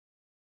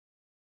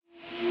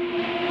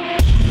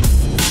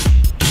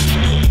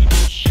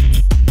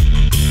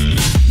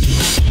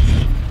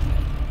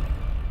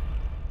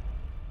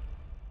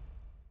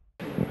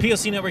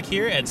POC Network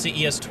here at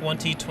CES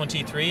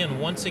 2023,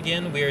 and once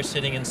again we are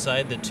sitting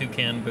inside the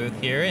Toucan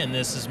booth here, and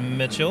this is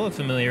Mitchell, a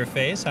familiar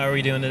face. How are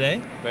we doing today?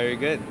 Very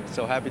good.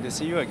 So happy to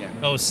see you again.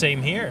 Oh,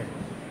 same here.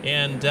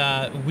 And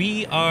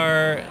we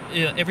are,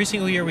 every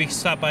single year we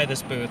stop by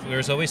this booth,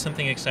 there's always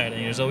something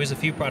exciting. There's always a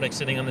few products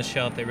sitting on the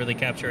shelf that really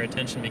capture our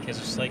attention because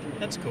it's like,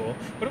 that's cool.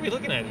 What are we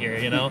looking at here,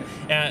 you know?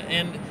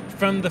 And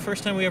from the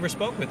first time we ever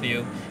spoke with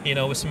you,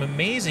 with some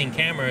amazing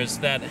cameras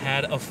that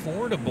had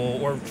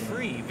affordable or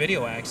free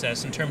video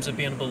access in terms of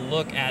being able to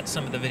look at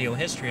some of the video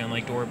history on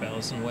like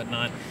doorbells and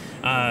whatnot.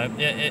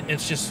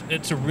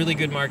 It's a really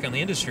good mark on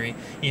the industry,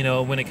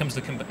 when it comes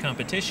to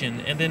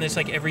competition. And then it's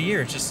like every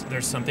year, it's just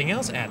there's something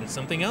else added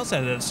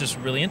that's just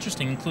really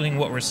interesting, including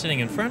what we're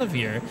sitting in front of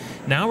here.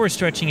 Now we're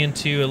stretching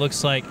into, it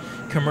looks like,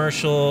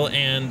 commercial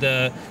and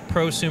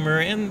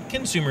prosumer and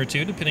consumer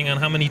too, depending on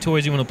how many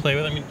toys you want to play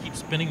with. I'm going to keep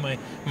spinning my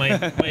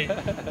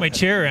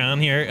chair around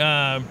here.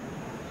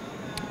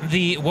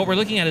 What we're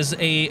looking at is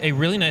a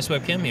really nice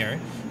webcam here,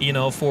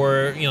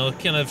 for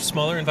kind of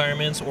smaller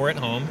environments or at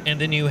home, and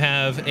then you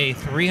have a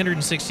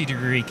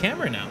 360-degree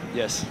camera now.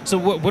 Yes. So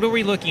what are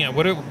we looking at?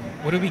 What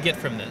do we get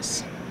from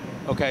this?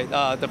 Okay,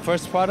 the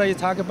first product you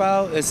talk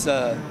about is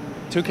the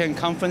Toucan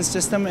Conference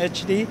System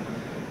HD.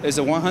 It's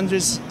a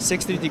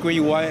 160-degree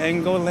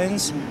wide-angle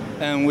lens,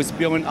 and with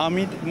built-in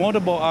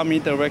multiple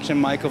omnidirectional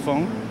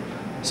microphone,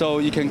 so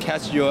you can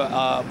catch your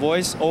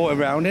voice all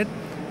around it,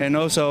 and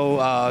also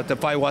the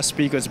 5-watt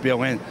speakers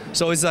built in.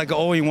 So it's like an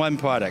all-in-one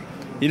product.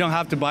 You don't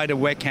have to buy the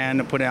webcam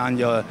and put it on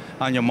your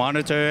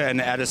monitor and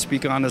add a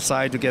speaker on the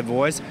side to get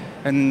voice.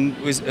 And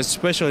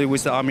especially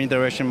with the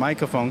omnidirectional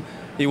microphone,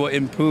 it will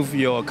improve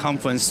your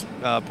conference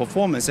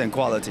performance and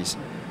qualities.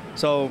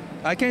 So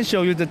I can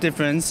show you the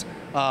difference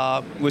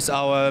with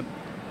our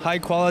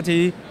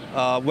high-quality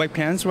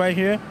webcams right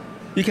here.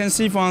 You can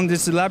see from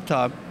this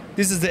laptop,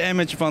 this is the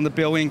image from the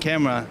built-in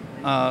camera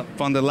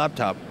from the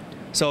laptop.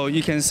 So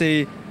you can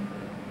see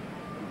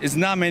it's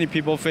not many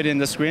people fit in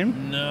the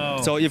screen. No.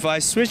 So if I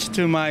switch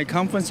to my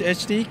Conference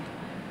HD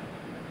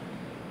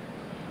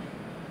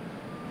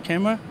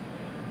camera,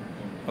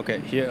 okay,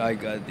 here I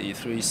got the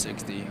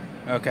 360.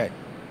 Okay.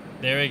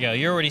 There we go.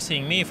 You're already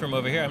seeing me from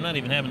over here. I'm not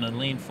even having to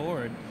lean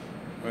forward.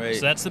 Right.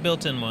 So that's the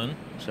built-in one.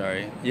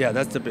 Sorry. Yeah,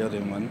 that's the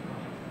built-in one.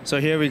 So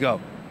here we go.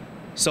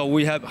 So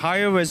we have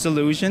higher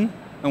resolution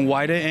and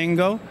wider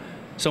angle.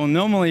 So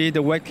normally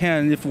the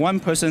webcam, if one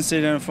person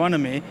sitting in front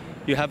of me,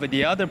 you have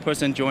the other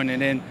person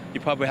joining in,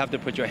 you probably have to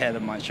put your head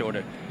on my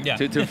shoulder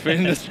to fit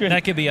in the screen.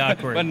 That could be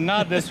awkward. But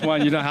not this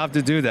one, you don't have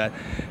to do that.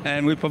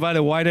 And we provide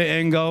a wider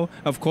angle.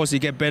 Of course, you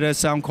get better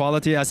sound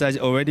quality, as I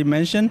already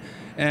mentioned.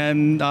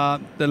 And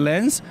the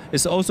lens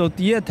is also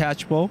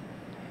detachable.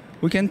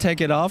 We can take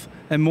it off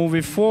and move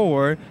it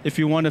forward if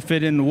you want to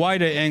fit in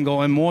wider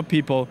angle and more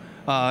people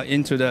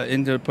into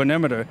the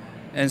perimeter.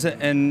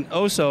 And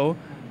also,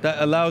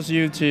 that allows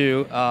you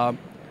to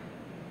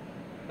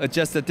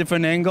adjust a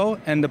different angle,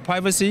 and the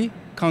privacy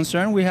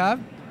concern we have,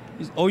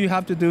 all you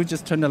have to do is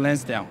just turn the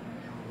lens down.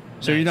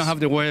 So you don't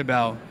have to worry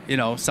about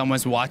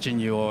someone's watching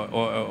you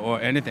or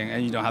anything,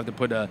 and you don't have to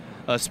put a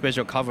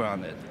special cover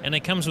on it. And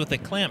it comes with a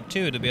clamp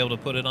too to be able to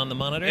put it on the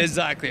monitor?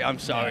 Exactly, I'm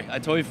sorry. Yeah. I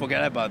totally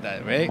forgot about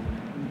that, right?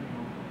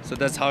 So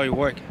that's how it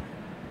works.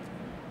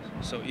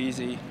 So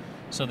easy.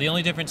 So the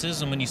only difference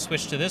is when you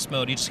switch to this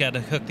mode, you just got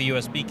to hook the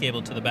USB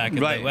cable to the back of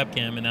the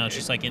webcam, and now it's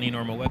just like any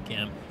normal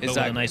webcam, but with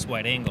a nice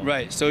wide angle.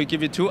 Right, so it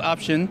gives you two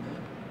options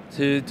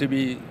to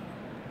be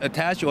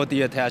attached or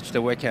detached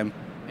the webcam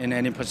in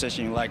any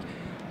position you like.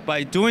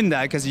 By doing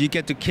that, because you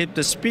get to keep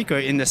the speaker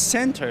in the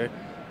center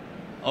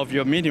of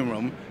your meeting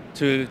room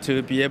to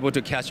be able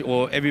to catch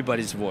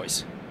everybody's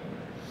voice.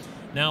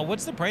 Now,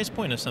 what's the price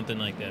point of something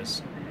like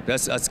this?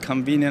 That's as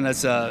convenient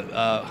as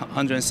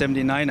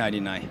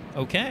 $179.99.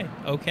 Okay.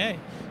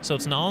 So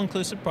it's an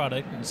all-inclusive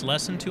product. It's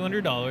less than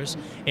 $200,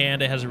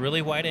 and it has a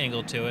really wide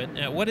angle to it.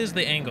 What is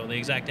the angle, the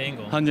exact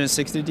angle?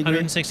 160 degrees.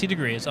 160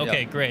 degrees.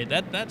 Okay, great.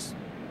 That's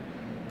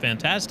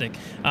fantastic.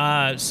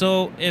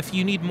 So if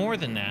you need more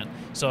than that,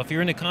 so if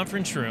you're in a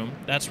conference room,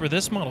 that's where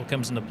this model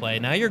comes into play.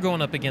 Now you're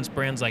going up against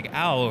brands like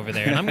OWL over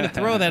there, and I'm going to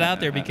throw that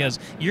out there because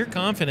you're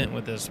confident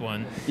with this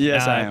one.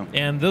 Yes, I am.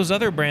 And those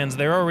other brands,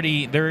 their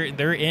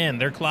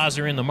claws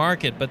are in the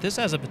market, but this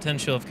has a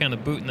potential of kind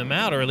of booting them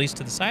out, or at least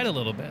to the side a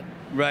little bit.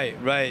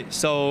 Right.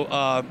 So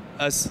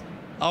as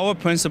our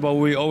principle,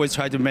 we always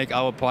try to make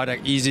our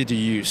product easy to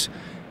use.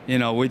 We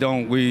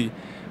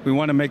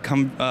want to make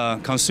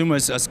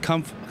consumers as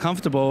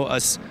comfortable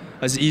as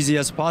easy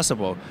as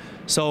possible.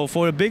 So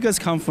for the biggest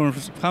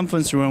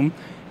conference room,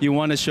 you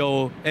want to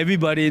show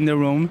everybody in the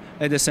room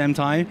at the same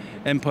time,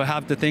 and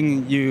perhaps the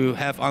thing you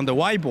have on the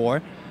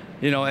whiteboard,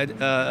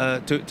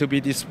 to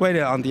be displayed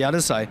on the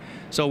other side.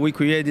 So we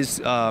create this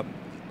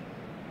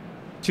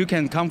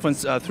Toucan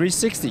Conference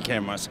 360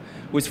 cameras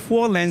with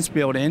 4 lenses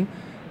built in.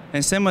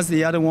 And same as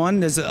the other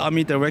one, there's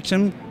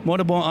an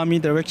multiple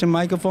omnidirectional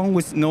microphone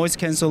with noise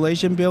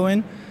cancellation built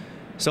in.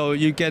 So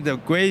you get the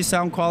great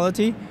sound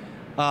quality.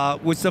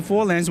 With the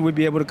 4 lenses, we'll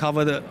be able to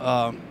cover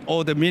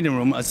all the meeting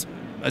room as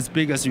as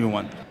big as you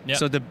want. Yep.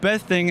 So the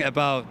best thing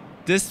about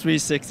this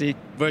 360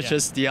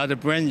 versus the other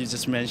brand you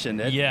just mentioned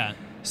it. Yeah.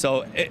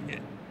 So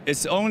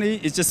it's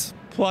just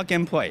plug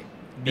and play.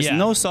 There's Yeah.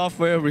 no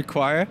software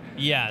required.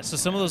 Yeah, so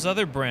some of those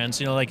other brands,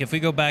 you know, like if we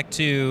go back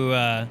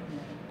to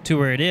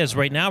where it is,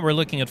 right now we're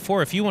looking at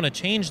 4. If you want to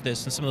change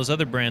this in some of those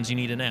other brands, you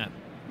need an app.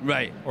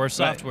 Right. Or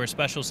software,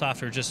 special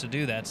software just to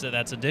do that. So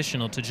that's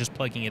additional to just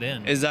plugging it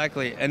in.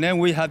 Exactly. And then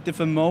we have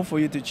different mode for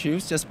you to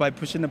choose just by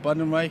pushing the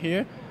button right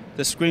here.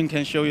 The screen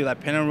can show you like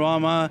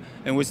panorama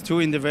and with 2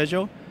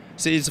 individual.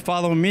 So it's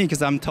following me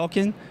because I'm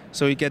talking,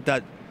 so you get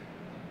that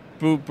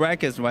blue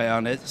brackets right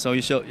on it. So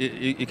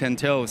you can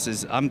tell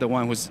I'm the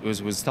one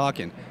who's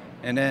talking.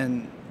 And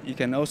then you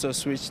can also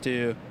switch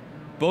to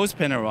both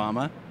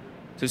panorama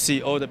to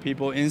see all the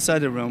people inside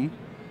the room.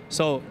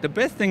 So the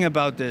best thing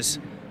about this,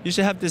 you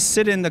should have to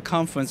sit in the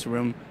conference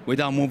room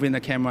without moving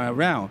the camera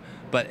around.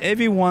 But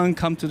everyone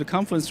come to the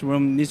conference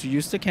room needs to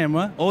use the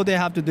camera. All they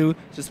have to do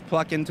is just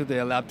plug into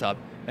their laptop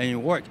and you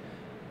work.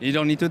 You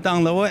don't need to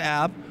download an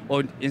app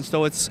or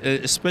install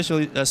a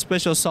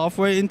special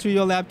software into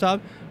your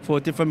laptop for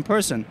a different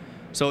person.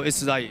 So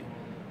it's like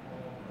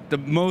the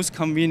most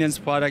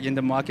convenient product in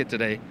the market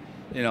today,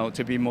 you know,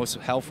 to be most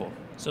helpful.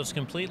 So it's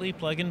completely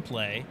plug and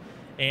play,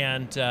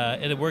 and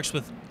it works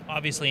with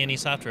obviously any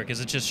software because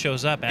it just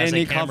shows up as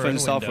any a camera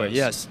conference in Windows. software,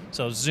 yes.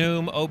 So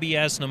Zoom,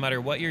 OBS, no matter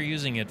what you're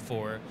using it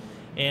for.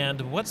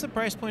 And what's the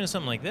price point of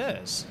something like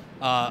this?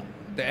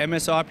 The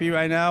MSRP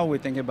right now, we're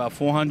thinking about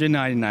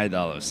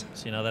 $499.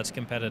 So, you know, that's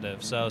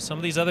competitive. So some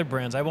of these other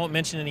brands, I won't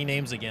mention any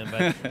names again,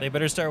 but they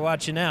better start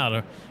watching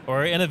out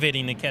or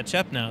innovating to catch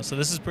up now. So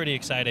this is pretty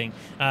exciting.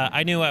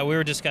 I knew we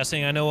were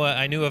discussing,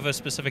 I knew of a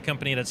specific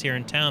company that's here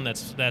in town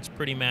that's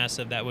pretty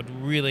massive that would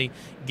really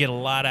get a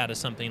lot out of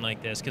something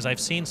like this because I've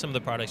seen some of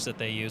the products that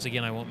they use.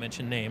 Again, I won't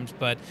mention names,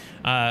 but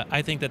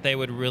I think that they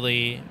would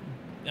really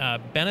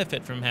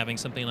benefit from having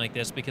something like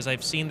this because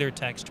I've seen their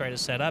techs try to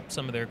set up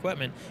some of their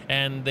equipment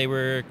and they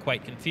were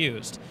quite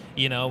confused.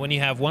 You know, when you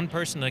have one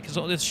person, because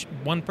it's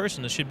one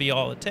person, this should be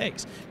all it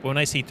takes. But when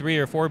I see 3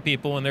 or 4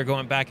 people and they're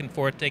going back and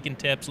forth, taking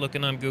tips,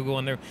 looking on Google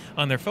and they're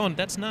on their phone,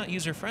 that's not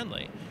user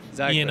friendly.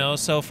 Exactly. You know,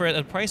 so for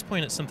a price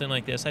point at something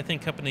like this, I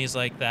think companies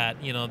like that,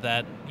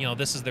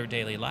 this is their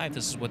daily life.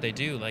 This is what they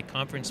do, like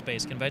conference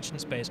space, convention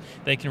space.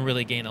 They can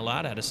really gain a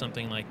lot out of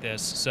something like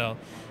this. So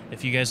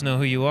if you guys know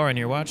who you are and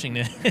you're watching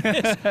this,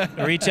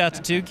 reach out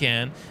to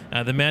Toucan.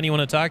 The man you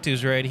want to talk to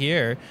is right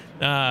here.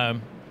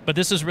 But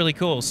this is really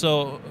cool.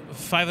 So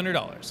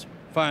 $500.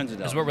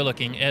 $500 is what we're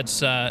looking.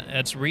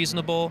 It's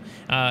reasonable.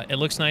 It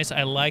looks nice.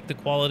 I like the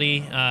quality.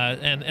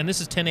 And this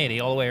is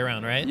 1080 all the way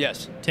around, right?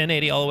 Yes.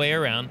 1080 all the way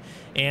around.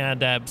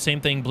 And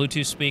same thing,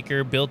 Bluetooth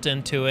speaker built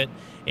into it.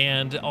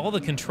 And all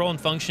the control and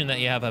function that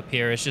you have up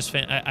here is just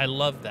I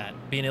love that,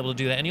 being able to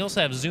do that. And you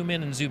also have zoom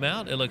in and zoom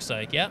out, it looks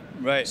like. Yeah.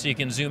 Right. So you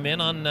can zoom in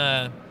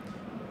on,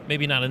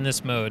 maybe not in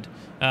this mode.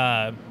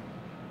 Yep.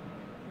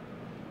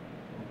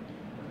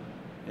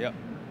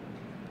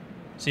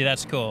 See,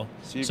 that's cool.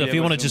 So if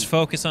you want to just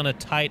focus on a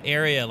tight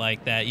area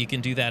like that, you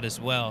can do that as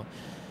well.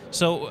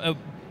 So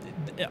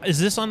is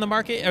this on the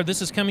market, or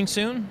this is coming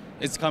soon?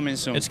 It's coming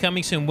soon. It's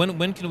coming soon.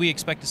 When can we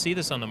expect to see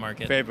this on the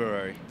market?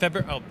 February.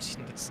 Oh, it's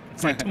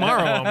like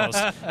tomorrow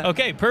almost.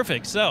 Okay,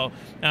 perfect. So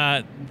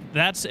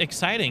that's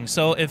exciting.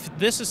 So if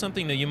this is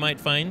something that you might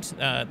find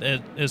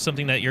is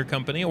something that your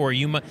company or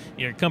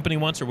your company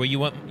wants, or what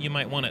you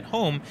might want at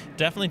home,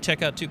 definitely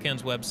check out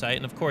Toucan's website.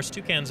 And of course,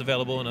 Toucan's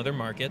available in other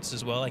markets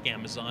as well, like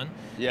Amazon.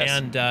 Yes.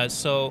 And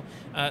so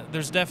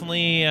there's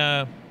definitely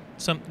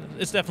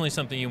it's definitely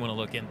something you want to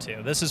look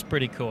into. This is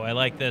pretty cool. I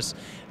like this.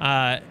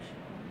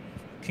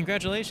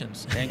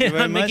 Congratulations. Thank you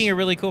very on much. making a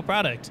really cool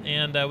product.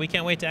 And we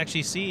can't wait to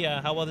actually see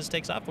how well this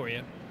takes off for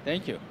you.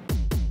 Thank you.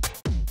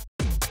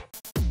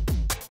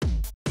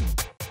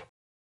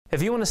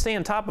 If you want to stay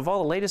on top of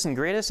all the latest and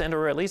greatest, and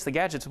or at least the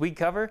gadgets we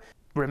cover,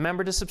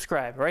 remember to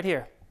subscribe right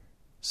here.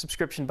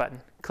 Subscription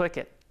button. Click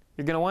it.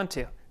 You're going to want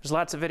to. There's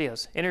lots of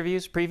videos,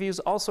 interviews,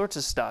 previews, all sorts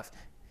of stuff.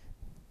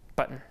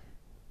 Button.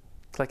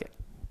 Click it.